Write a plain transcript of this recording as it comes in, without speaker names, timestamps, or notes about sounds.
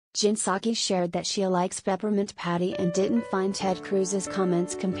Psaki shared that she likes Peppermint Patty and didn't find Ted Cruz's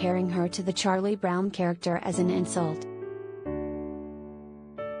comments comparing her to the Charlie Brown character as an insult.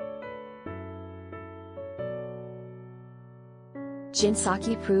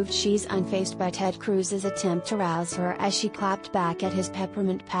 Psaki proved she's unfazed by Ted Cruz's attempt to rouse her as she clapped back at his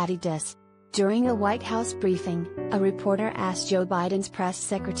Peppermint Patty diss. During a White House briefing, a reporter asked Joe Biden's press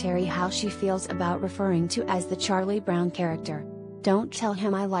secretary how she feels about referring to as the Charlie Brown character. "Don't tell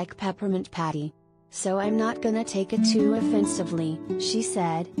him I like Peppermint Patty. So I'm not gonna take it too offensively," she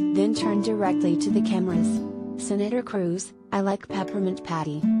said, then turned directly to the cameras. "Senator Cruz, I like Peppermint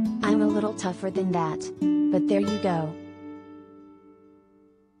Patty. I'm a little tougher than that. But there you go."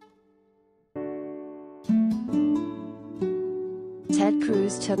 Ted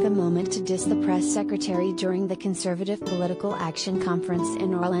Cruz took a moment to diss the press secretary during the Conservative Political Action Conference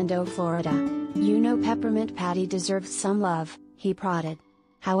in Orlando, Florida. "You know Peppermint Patty deserves some love," he prodded.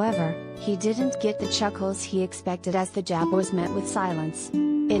 However, he didn't get the chuckles he expected as the jab was met with silence.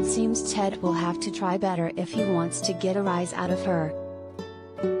 It seems Ted will have to try better if he wants to get a rise out of her.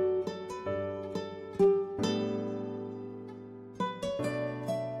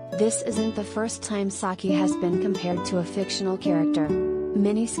 This isn't the first time Psaki has been compared to a fictional character.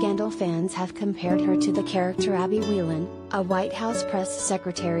 Many Scandal fans have compared her to the character Abby Whelan, a White House press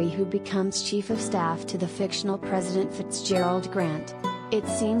secretary who becomes chief of staff to the fictional President Fitzgerald Grant. It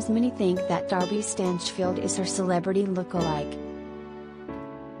seems many think that Darby Stanchfield is her celebrity look-alike.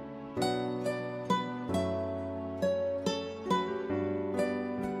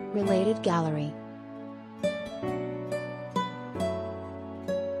 Related gallery.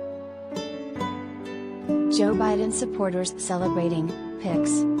 Joe Biden supporters celebrating,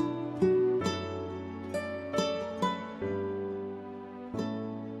 pics.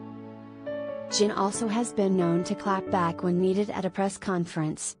 Jin also has been known to clap back when needed at a press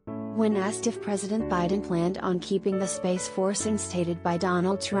conference. When asked if President Biden planned on keeping the Space Force instated by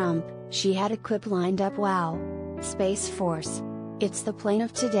Donald Trump, she had a quip lined up. "Wow. Space Force. It's the plane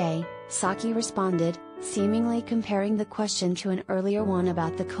of today," Psaki responded, seemingly comparing the question to an earlier one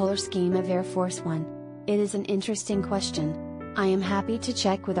about the color scheme of Air Force One. "It is an interesting question. I am happy to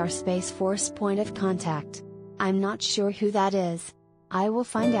check with our Space Force point of contact. I'm not sure who that is. I will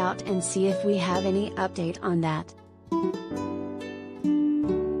find out and see if we have any update on that."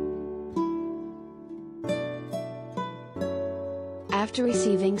 After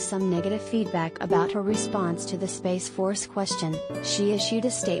receiving some negative feedback about her response to the Space Force question, she issued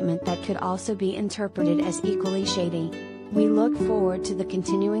a statement that could also be interpreted as equally shady. "We look forward to the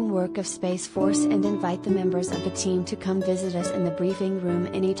continuing work of Space Force and invite the members of the team to come visit us in the briefing room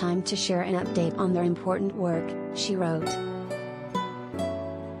anytime to share an update on their important work," she wrote.